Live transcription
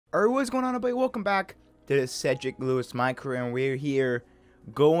Alright, what's going on, everybody? Welcome back to the Cedric Lewis My Career, and we're here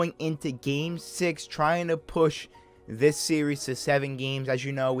going into Game 6, trying to push this series to 7 games. As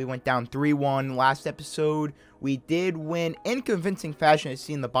you know, we went down 3-1 last episode. We did win in convincing fashion. As you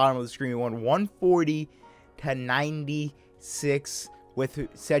see in the bottom of the screen, we won 140 to 96 with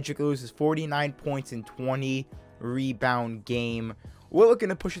Cedric Lewis's 49 points and 20 rebound game. We're looking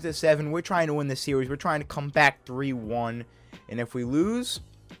to push it to 7. We're trying to win this series. We're trying to come back 3-1, and if we lose,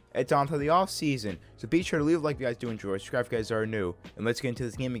 it's on to the off season. So be sure to leave a like if you guys do enjoy. Subscribe if you guys are new. And let's get into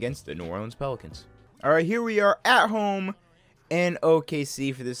this game against the New Orleans Pelicans. Alright, here we are at home in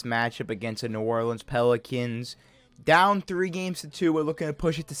OKC for this matchup against the New Orleans Pelicans. Down 3-2. We're looking to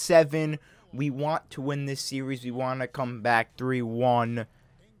push it to 7. We want to win this series. We want to come back 3-1.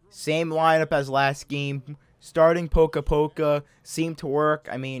 Same lineup as last game. Starting Poca seemed to work.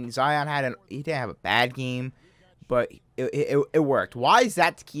 I mean, Zion he didn't have a bad game, but it worked. Why is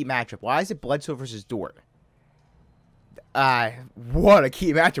that the key matchup? Why is it Bledsoe versus Dort? What a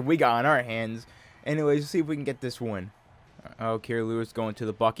key matchup we got on our hands. Anyways, let's see if we can get this win. Oh, Kira Lewis going to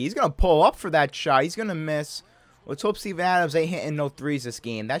the bucket. He's going to pull up for that shot. He's going to miss. Let's hope Steven Adams ain't hitting no threes this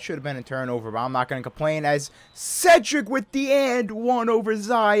game. That should have been a turnover, but I'm not going to complain as Cedric with the and one over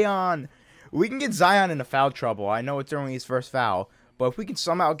Zion. We can get Zion into foul trouble. I know it's only his first foul, but if we can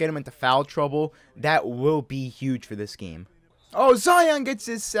somehow get him into foul trouble, that will be huge for this game. Oh, Zion gets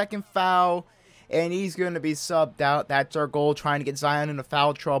his second foul, and he's going to be subbed out. That's our goal, trying to get Zion into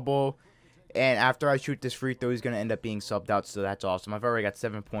foul trouble. And after I shoot this free throw, he's going to end up being subbed out, so that's awesome. I've already got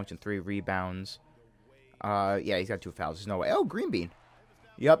 7 points and 3 rebounds. Yeah, he's got 2 fouls. There's no way. Oh, Green Bean.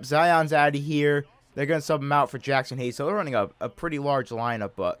 Yep, Zion's out of here. They're going to sub him out for Jackson Hayes. So they're running a pretty large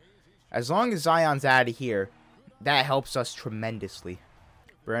lineup, but as long as Zion's out of here, that helps us tremendously.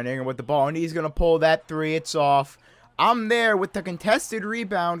 Brandon Ingram with the ball, and he's going to pull that 3. It's off. I'm there with the contested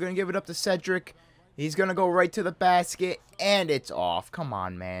rebound. Going to give it up to Cedric. He's going to go right to the basket, and it's off. Come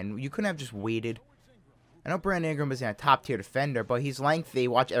on, man. You couldn't have just waited. I know Brandon Ingram isn't a top-tier defender, but he's lengthy.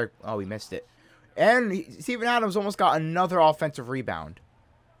 Watch Eric. Oh, he missed it. And Steven Adams almost got another offensive rebound.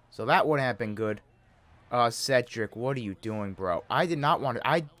 So that wouldn't have been good. Cedric, what are you doing, bro? I did not want to.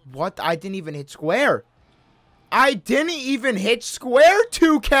 I didn't even hit square. I didn't even hit square,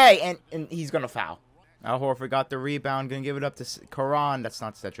 2K. And he's going to foul. Al Horford got the rebound. Going to give it up to Karan. That's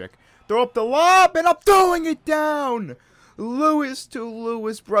not Cedric. Throw up the lob, and I'm throwing it down. Lewis to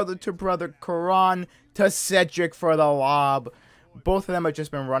Lewis, brother to brother. Karan to Cedric for the lob. Both of them have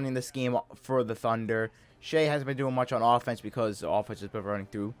just been running this game for the Thunder. Shea hasn't been doing much on offense because the offense has been running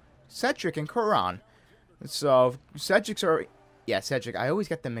through Cedric and Karan. So, Cedric's already... Yeah, Cedric. I always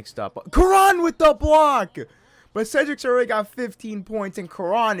get them mixed up. Karan with the block! But Cedric's already got 15 points, and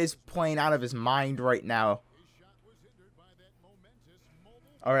Karan is playing out of his mind right now.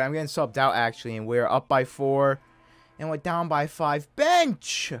 Alright, I'm getting subbed out, actually, and we're up by 4. And we're down by 5.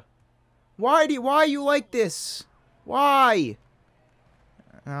 Bench! Why are you like this? Why?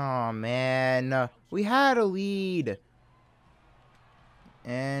 Oh, man. We had a lead.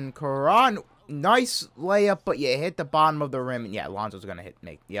 And Karan... Nice layup, but you hit the bottom of the rim. And yeah, Lonzo's going to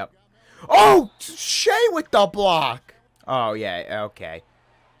make. Yep. Oh, Shea with the block. Oh, yeah, okay.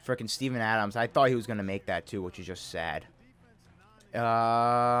 Freaking Steven Adams. I thought he was going to make that too, which is just sad.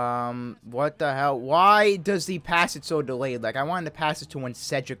 What the hell? Why does he pass it so delayed? Like, I wanted to pass it to when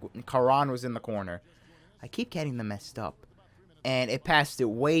Karan was in the corner. I keep getting them messed up. And it passed it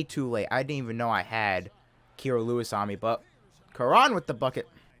way too late. I didn't even know I had Kira Lewis on me, but Karan with the bucket.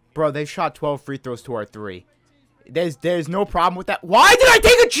 Bro, they shot 12 free throws to our 3. There's no problem with that. Why did I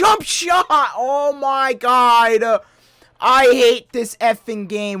take a jump shot? Oh my god. I hate this effing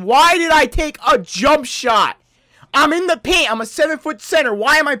game. Why did I take a jump shot? I'm in the paint. I'm a 7-foot center.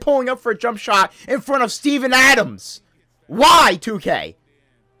 Why am I pulling up for a jump shot in front of Steven Adams? Why, 2K?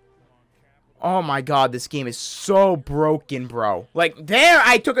 Oh my god, this game is so broken, bro. Like, there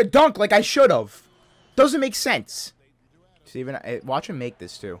I took a dunk like I should have. Doesn't make sense. Steven, watch him make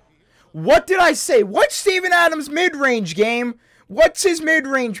this too. What did I say? What's Steven Adams' mid-range game? What's his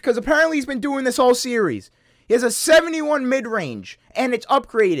mid-range? Because apparently he's been doing this whole series. He has a 71 mid-range, and it's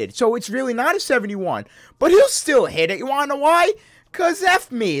upgraded. So it's really not a 71. But he'll still hit it. You want to know why? Because F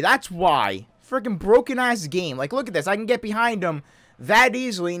me. That's why. Freaking broken-ass game. Like, look at this. I can get behind him that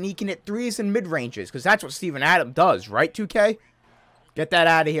easily, and he can hit threes and mid-ranges. Because that's what Steven Adams does, right, 2K? Get that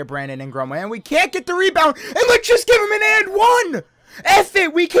out of here, Brandon Ingram. And we can't get the rebound. And let's just give him an and one. F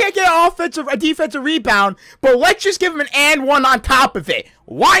it. We can't get a defensive rebound. But let's just give him an and one on top of it.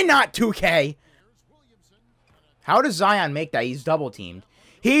 Why not, 2K? How does Zion make that? He's double-teamed.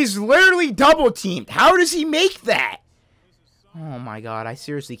 He's literally double-teamed. How does he make that? Oh my god, I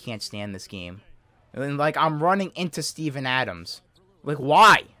seriously can't stand this game. And like, I'm running into Steven Adams. Like,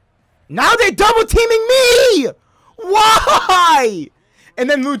 why? Now they're double teaming me! Why? And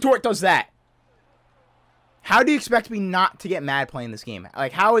then Lu Dort does that. How do you expect me not to get mad playing this game?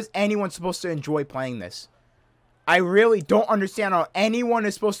 Like, how is anyone supposed to enjoy playing this? I really don't understand how anyone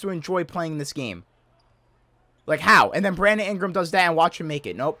is supposed to enjoy playing this game. Like, how? And then Brandon Ingram does that and watch him make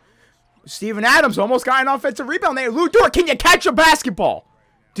it. Nope. Steven Adams almost got an offensive rebound there. Lu Dort, can you catch a basketball?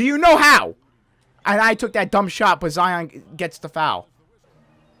 Do you know how? And I took that dumb shot, but Zion gets the foul.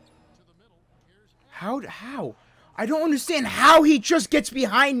 How? I don't understand how he just gets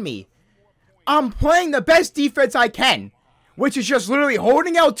behind me. I'm playing the best defense I can, which is just literally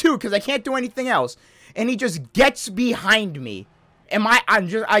holding L2 because I can't do anything else. And he just gets behind me. And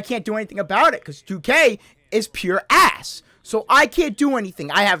I can't do anything about it because 2K is pure ass. So I can't do anything.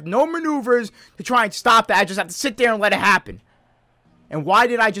 I have no maneuvers to try and stop that. I just have to sit there and let it happen. And why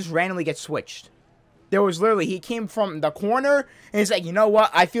did I just randomly get switched? There was literally, he came from the corner, and he's like, you know what?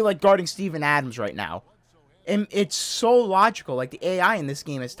 I feel like guarding Steven Adams right now. And it's so logical. Like, the AI in this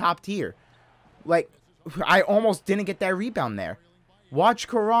game is top tier. Like, I almost didn't get that rebound there. Watch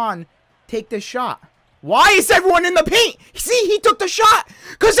Karan take this shot. Why is everyone in the paint? See, he took the shot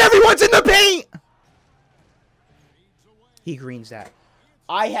because everyone's in the paint. He greens that.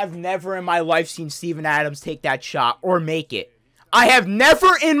 I have never in my life seen Steven Adams take that shot or make it. I have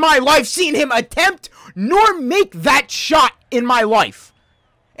never in my life seen him attempt nor make that shot in my life.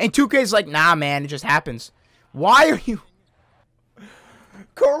 And 2K's like, nah, man, it just happens. Why are you...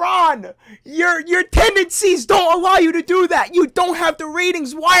 Karan, your tendencies don't allow you to do that. You don't have the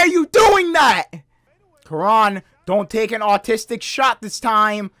ratings. Why are you doing that? Karan, don't take an autistic shot this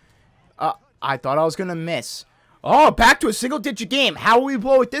time. I thought I was going to miss. Oh, back to a single-digit game. How will we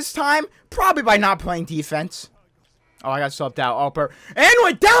blow it this time? Probably by not playing defense. Oh, I got subbed out. And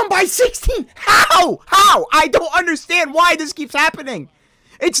we're down by 16. How? How? I don't understand why this keeps happening.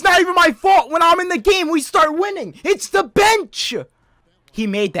 It's not even my fault. When I'm in the game, we start winning. It's the bench. He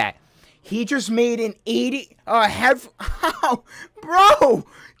made that. He just made an 80. How? Bro,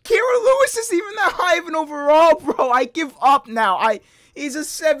 Kira Lewis is even that high of an overall, bro. I give up now. He's a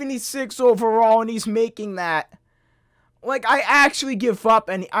 76 overall, and he's making that. Like, I actually give up,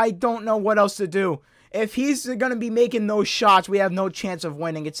 and I don't know what else to do. If he's going to be making those shots, we have no chance of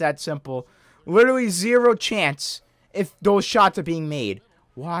winning. It's that simple. Literally zero chance if those shots are being made.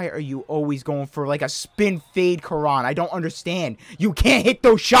 Why are you always going for, like, a spin fade, Karan? I don't understand. You can't hit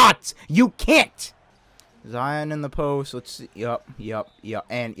those shots. You can't. Zion in the post. Let's see. Yup.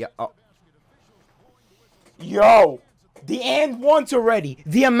 And, yeah. Oh. Yo. The and once already.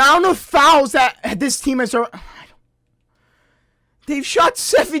 The amount of fouls that this team has... They've shot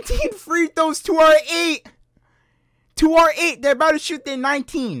 17 free throws to our 8. To our 8. They're about to shoot their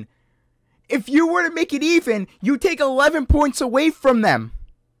 19. If you were to make it even, you take 11 points away from them.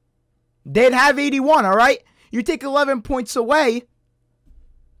 They'd have 81, alright? You take 11 points away,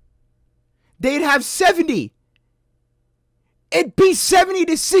 they'd have 70. It'd be 70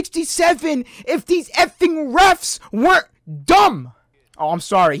 to 67 if these effing refs weren't dumb. Oh, I'm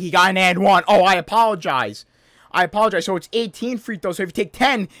sorry. He got an and one. Oh, I apologize. So it's 18 free throws. So if you take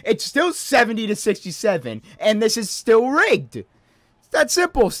 10, it's still 70 to 67. And this is still rigged. It's that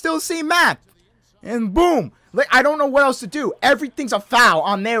simple. Still the same math. And boom. Like, I don't know what else to do. Everything's a foul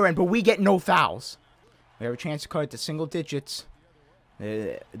on their end, but we get no fouls. We have a chance to cut it to single digits.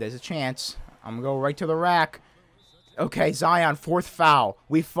 There's a chance. I'm going to go right to the rack. Okay, Zion, 4th foul.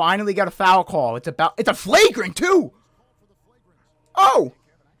 We finally got a foul call. It's a flagrant, too. Oh.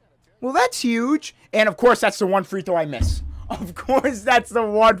 Well, that's huge. And, of course, that's the one free throw I miss. Of course, that's the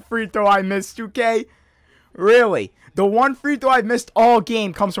one free throw I missed, 2K. Really? The one free throw I missed all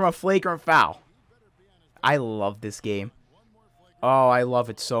game comes from a flagrant foul. I love this game. Oh, I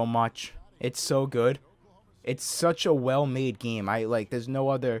love it so much. It's so good. It's such a well-made game. There's no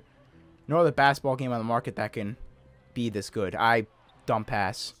other basketball game on the market that can be this good. Dumb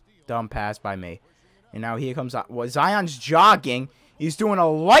pass by me. And now here comes Zion's jogging. He's doing a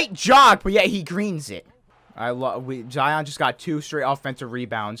light jog, but yet he greens it. Zion just got 2 straight offensive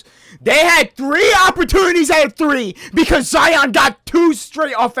rebounds. They had 3 opportunities at 3 because Zion got 2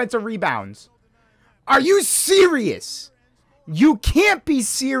 straight offensive rebounds. Are you serious? You can't be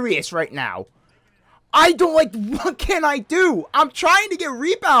serious right now. What can I do? I'm trying to get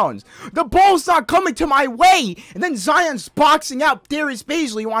rebounds. The ball's not coming to my way. And then Zion's boxing out Darius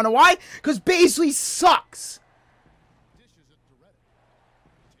Bazley. You want to know why? Because Bazley sucks.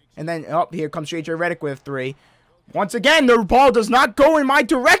 And then, here comes J.J. Redick with 3. Once again, the ball does not go in my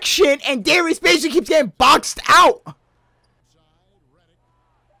direction. And Darius Bazley keeps getting boxed out.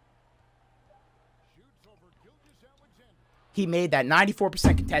 He made that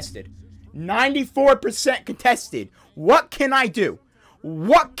 94% contested. 94% contested. What can I do?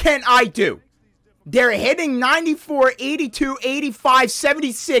 What can I do? They're hitting 94, 82, 85,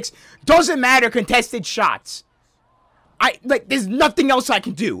 76. Doesn't matter, contested shots. There's nothing else I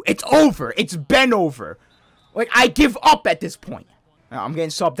can do. It's over. It's been over. Like, I give up at this point. I'm getting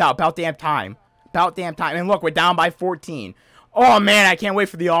subbed out. About damn time. About damn time. And look, we're down by 14. Oh, man, I can't wait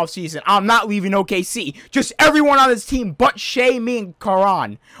for the offseason. I'm not leaving OKC. Just everyone on this team but Shea, me, and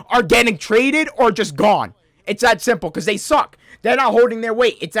Karan are getting traded or just gone. It's that simple because they suck. They're not holding their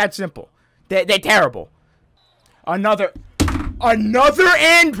weight. It's that simple. They're terrible. Another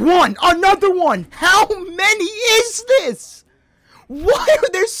and one. Another one. How many is this? Why are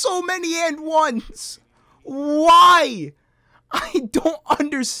there so many and ones? Why? I don't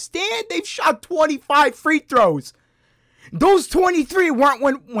understand. They've shot 25 free throws. Those 23 weren't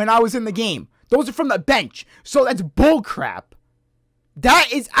when I was in the game. Those are from the bench. So that's bullcrap. That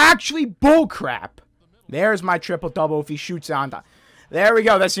is actually bullcrap. There's my triple-double if he shoots on time. There we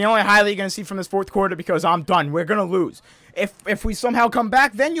go. That's the only highlight you're going to see from this fourth quarter because I'm done. We're going to lose. If we somehow come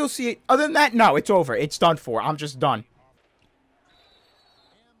back, then you'll see it. Other than that, no, it's over. It's done for. I'm just done.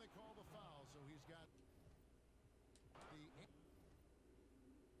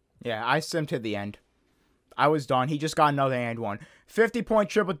 Yeah, I simmed to the end. I was done. He just got another and one. 50-point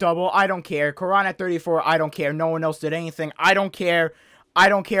triple-double. I don't care. Karan at 34. I don't care. No one else did anything. I don't care. I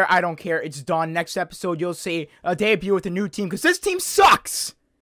don't care. I don't care. It's done. Next episode, you'll see a debut with a new team because this team sucks.